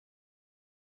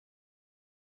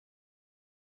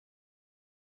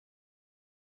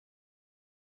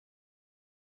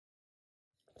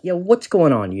Yo, what's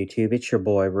going on, YouTube? It's your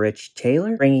boy, Rich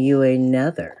Taylor, bringing you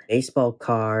another baseball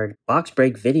card box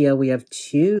break video. We have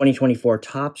two 2024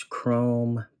 Topps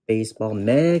Chrome baseball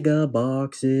mega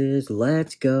boxes.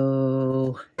 Let's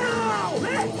go.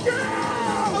 Let's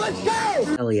go! Let's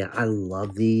go! Hell yeah, I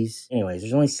love these. Anyways,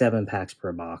 there's only 7 packs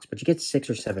per box, but you get 6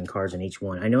 or 7 cards in each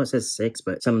one. I know it says 6,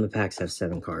 but some of the packs have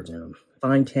 7 cards in them.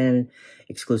 Fine 10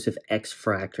 exclusive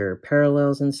X-Fractor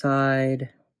parallels inside.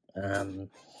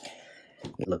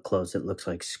 You look close, it looks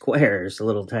like squares,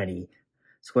 little tiny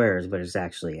squares, but it's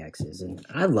actually X's. And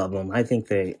I love them. I think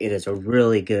that it is a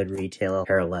really good retail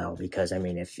parallel because, I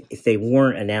mean, if they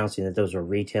weren't announcing that those were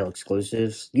retail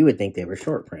exclusives, you would think they were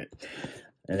short print.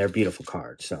 And they're beautiful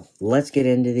cards. So let's get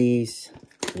into these.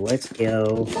 Let's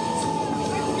go.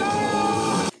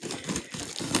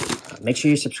 Make sure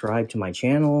you subscribe to my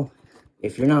channel.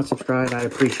 If you're not subscribed, I'd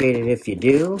appreciate it if you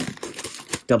do.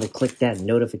 Double click that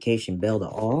notification bell to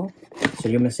all so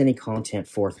you don't miss any content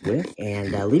forthwith.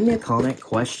 And leave me a comment,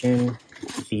 question,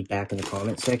 feedback in the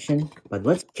comment section. But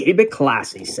let's keep it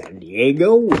classy, San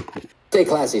Diego. Stay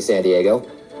classy, San Diego.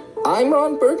 I'm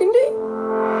Ron Burgundy.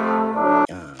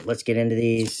 Let's get into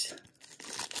these.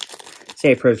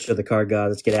 Say approach to the card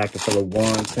god. Let's get active for the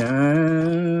one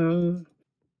time.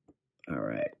 All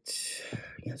right.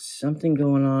 Got something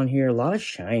going on here. A lot of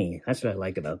shiny. That's what I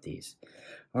like about these.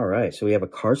 All right, so we have a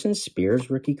Carson Spears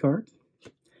rookie card.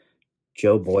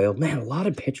 Joe Boyle. Man, a lot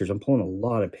of pitchers. I'm pulling a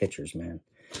lot of pitchers, man.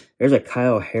 There's a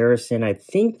Kyle Harrison. I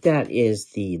think that is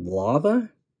the Lava,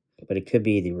 but it could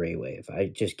be the Ray Wave. I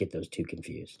just get those two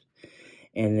confused.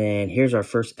 And then here's our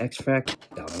first X-Factor,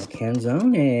 Donald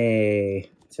Canzone.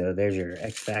 So there's your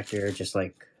X-Factor, just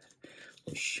like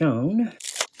was shown.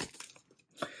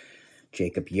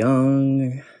 Jacob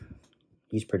Young.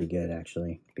 He's pretty good,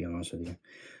 actually, to be honest with you.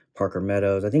 Parker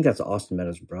Meadows. I think that's Austin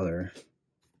Meadows' brother.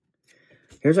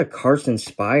 Here's a Carson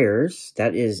Spires.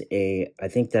 That is a, I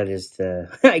think that is the,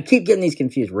 I keep getting these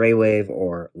confused, Ray Wave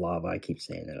or Lava. I keep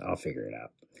saying it. I'll figure it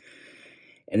out.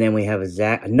 And then we have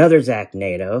another Zach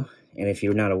Nato. And if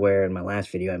you're not aware, in my last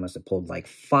video, I must have pulled like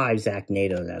 5 Zach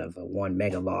Natos out of a 1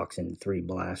 mega box and 3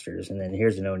 blasters. And then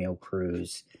here's an O'Neal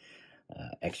Cruz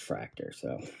X-Fractor.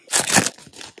 So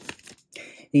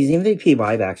these MVP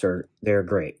buybacks they're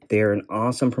great. They're an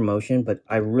awesome promotion, but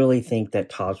I really think that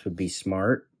Topps would be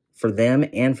smart for them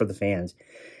and for the fans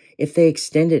if they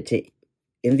extend it to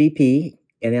MVP,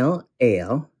 NL,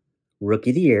 AL, Rookie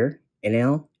of the Year,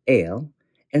 NL, AL,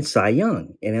 and Cy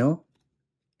Young, NL,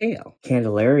 AL.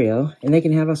 Candelario, and they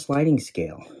can have a sliding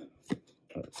scale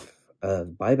of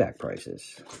buyback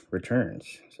prices, returns.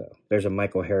 So there's a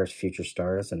Michael Harris Future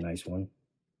Star. That's a nice one.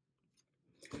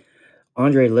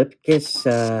 Andre Lipkis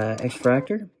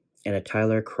X-Fractor, and a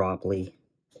Tyler Cropley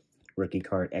rookie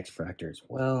card X-Fractor as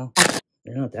well.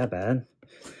 They're not that bad.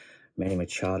 Manny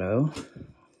Machado.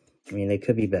 I mean, they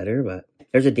could be better, but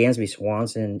there's a Dansby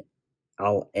Swanson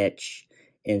I'll etch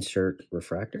insert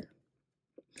refractor.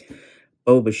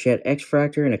 Bo Bichette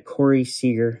X-Fractor and a Corey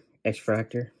Seager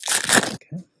X-Fractor.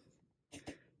 Okay.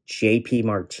 JP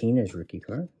Martinez rookie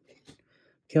card.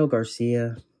 Kel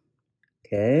Garcia.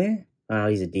 Okay.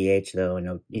 He's a DH, though,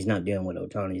 and he's not doing what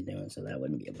OHTANI's doing, so that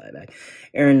wouldn't be a buyback.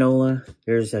 Aaron Nola.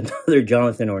 There's another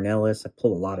Jonathan Ornelas. I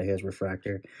pulled a lot of his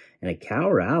refractor. And a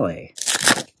Cal Raleigh.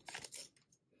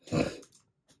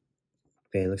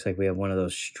 Okay, looks like we have one of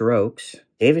those strokes.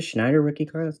 Davis Schneider rookie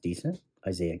card. That's decent.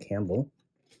 Isaiah Campbell.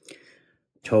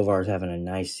 Tovar's having a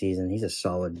nice season. He's a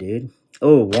solid dude.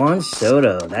 Oh, Juan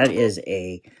Soto. That is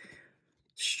a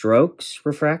strokes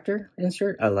refractor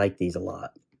insert. I like these a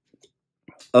lot.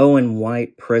 Owen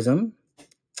White Prism,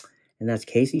 and that's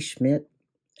Casey Schmidt,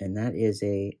 and that is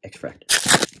a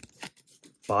X-Fractor.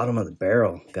 Bottom of the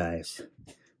barrel, guys.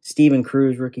 Steven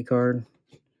Cruz rookie card.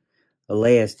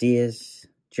 Elias Diaz,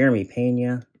 Jeremy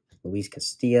Pena, Luis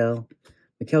Castillo,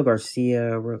 Miguel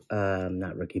Garcia,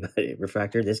 not rookie, but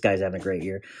refractor. This guy's having a great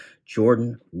year.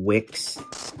 Jordan Wicks,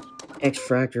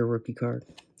 X-Fractor rookie card.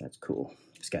 That's cool.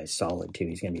 This guy's solid, too.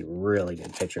 He's going to be a really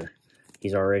good pitcher.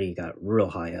 He's already got real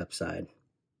high upside.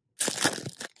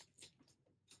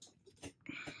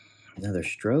 Another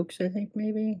strokes, I think,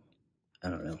 maybe? I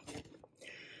don't know.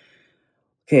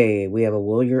 Okay, we have a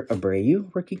Wilyer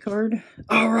Abreu rookie card.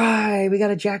 All right, we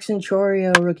got a Jackson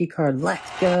Chorio rookie card. Let's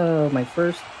go. My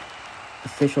first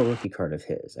official rookie card of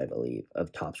his, I believe,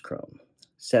 of Topps Chrome.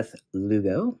 Seth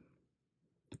Lugo.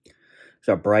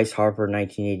 So Bryce Harper,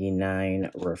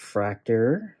 1989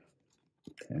 refractor.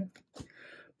 Okay.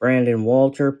 Brandon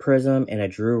Walter Prism, and a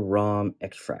Drew Rom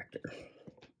X-Fractor.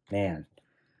 Man,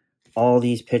 all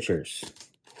these pitchers.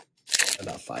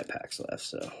 About 5 packs left,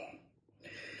 so.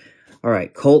 All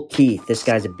right, Colt Keith. This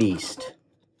guy's a beast.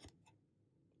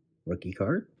 rookie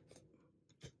card.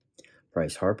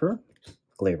 Bryce Harper,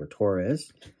 Gleyber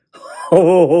Torres.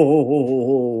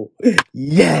 Oh,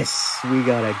 yes! We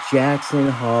got a Jackson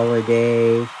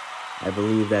Holiday. I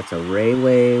believe that's a Ray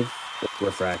Wave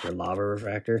refractor, lava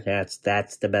refractor. That's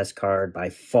the best card by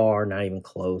far, not even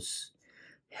close.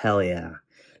 Hell yeah.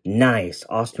 Nice.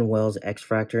 Austin Wells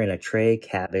X-Fractor and a Trey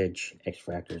Cabbage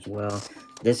X-Fractor as well.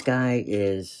 This guy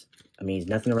is, I mean, he's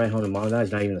nothing to write home to mom about.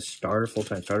 He's not even a starter,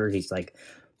 full-time starter. He's like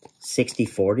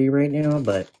 60-40 right now,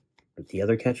 but the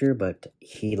other catcher, but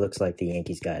he looks like the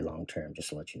Yankees guy long-term, just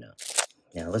to let you know.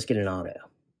 Now, let's get an auto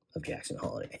of Jackson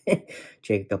Holiday.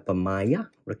 Jacob Amaya,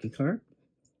 rookie card.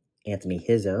 Anthony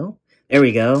Hizzo. There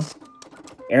we go.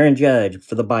 Aaron Judge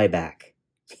for the buyback.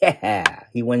 Yeah,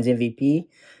 he wins MVP.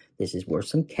 This is worth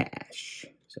some cash.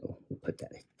 So we'll put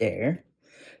that there.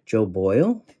 Joe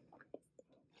Boyle.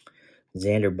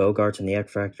 Xander Bogaerts in the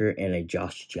X-Fractor and a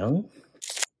Josh Jung.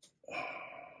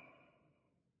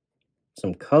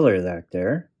 Some color back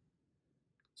there.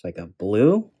 It's like a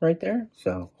blue right there.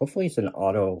 So hopefully it's an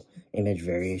auto image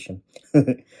variation.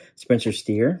 Spencer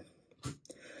Steer.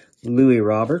 Louis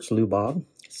Roberts, Lou Bob.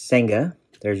 Senga.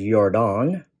 There's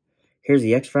Jordan. Here's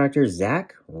the X-Fractor,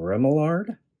 Zach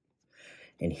Remillard.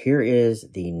 And here is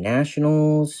the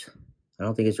Nationals. I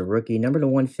don't think it's a rookie. Number to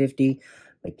 150,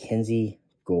 Mackenzie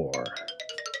Gore.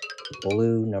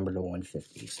 Blue, number to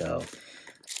 150. So,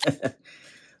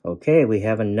 okay, we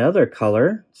have another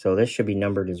color. So this should be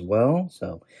numbered as well.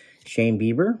 So, Shane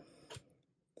Bieber,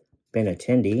 Ben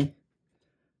Attendee,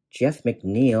 Jeff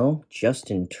McNeil,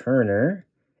 Justin Turner,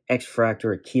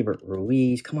 X-Fractor, Keibert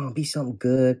Ruiz. Come on, be something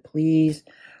good, please.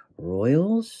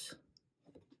 Royals.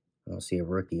 I don't see a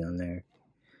rookie on there.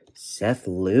 Seth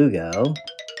Lugo.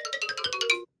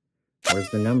 Where's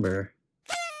the number?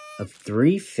 Of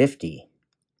 350.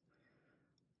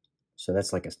 So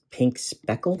that's like a pink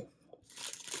speckle.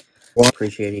 Well,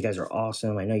 appreciate it. You guys are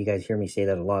awesome. I know you guys hear me say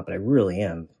that a lot, but I really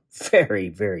am very,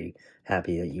 very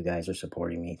happy that you guys are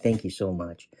supporting me. Thank you so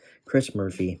much. Chris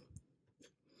Murphy.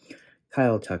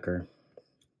 Kyle Tucker.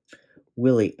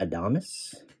 Willie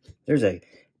Adames. There's a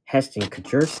Heston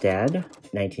Kjerstad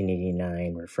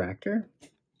 1989 refractor.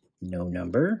 No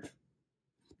number.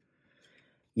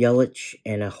 Yelich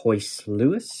and a Hoyce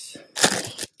Lewis.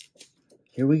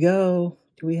 Here we go.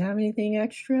 Do we have anything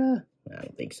extra? I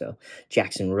don't think so.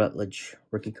 Jackson Rutledge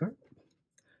rookie card.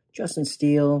 Justin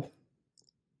Steele.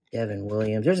 Devin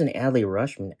Williams. There's an Adley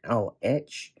Rushman Al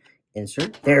Etch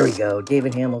insert. There we go.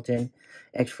 David Hamilton,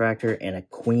 X-Fractor, and a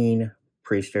Queen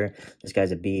Priester. This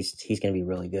guy's a beast. He's going to be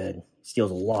really good.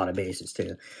 Steals a lot of bases,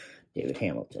 too. David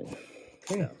Hamilton.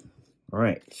 Yeah. All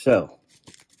right, so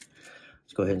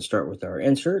let's go ahead and start with our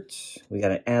inserts. We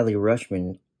got an Adley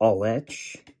Rushman All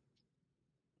Etch.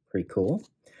 Pretty cool.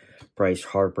 Bryce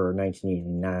Harper,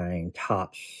 1989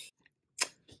 Topps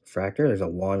refractor. There's a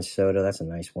Juan Soto. That's a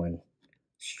nice one.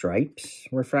 Stripes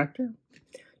refractor.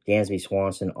 Dansby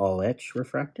Swanson All Etch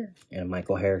refractor. And a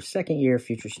Michael Harris second year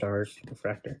Future Stars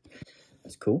refractor.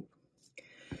 That's cool.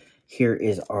 Here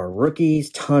is our rookies.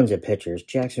 Tons of pitchers.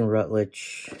 Jackson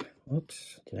Rutledge.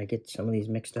 Oops. Did I get some of these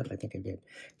mixed up? I think I did.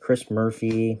 Chris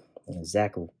Murphy.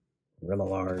 Zach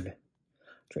Remillard.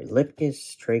 Trey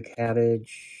Lipkis. Trey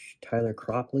Cabbage. Tyler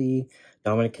Cropley.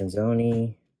 Dominic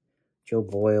Canzoni. Joe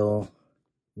Boyle.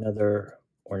 Another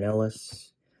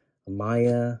Ornelas.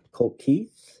 Amaya. Colt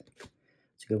Keith.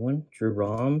 That's a good one. Drew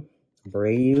Rom.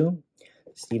 Abreu.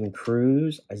 Steven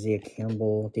Cruz. Isaiah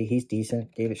Campbell. He's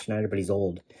decent. David Schneider, but he's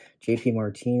old. JP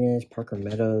Martinez. Parker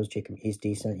Meadows. He's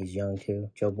decent. He's young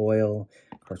too. Joe Boyle.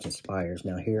 Carson Spires.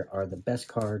 Now here are the best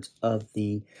cards of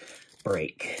the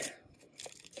break.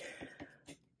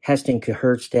 Heston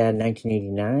Kjerstad,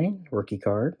 1989. Rookie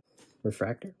card.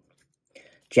 Refractor.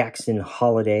 Jackson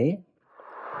Holiday.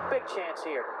 Big chance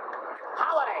here.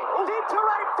 Holiday deep to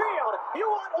right field. You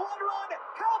want one run?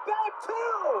 How about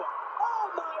two?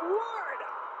 Oh my word!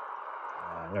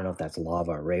 I don't know if that's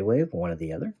Lava or Ray Wave, one or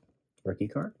the other. Rookie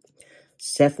card.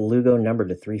 Seth Lugo, number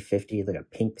to 350, like a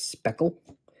pink speckle.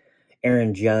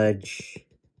 Aaron Judge,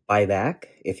 buyback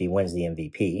if he wins the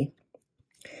MVP.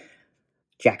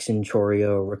 Jackson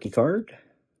Chorio, rookie card.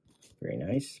 Very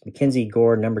nice. Mackenzie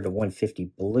Gore, number to 150,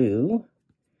 blue.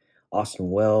 Austin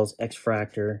Wells,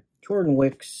 X-Fractor. Jordan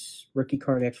Wicks, rookie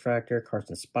card X-Fractor.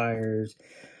 Carson Spires.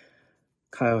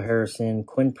 Kyle Harrison,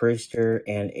 Quinn Priester,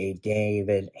 and a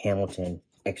David Hamilton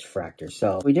X-Fractor.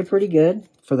 So we did pretty good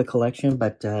for the collection,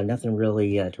 but nothing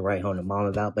really to write home to mom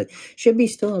about, but should be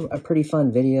still a pretty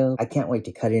fun video. I can't wait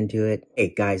to cut into it.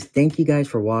 Hey guys, thank you guys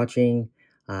for watching.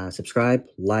 Subscribe,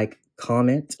 like,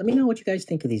 comment. Let me know what you guys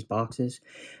think of these boxes,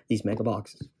 these mega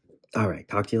boxes. All right,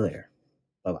 talk to you later.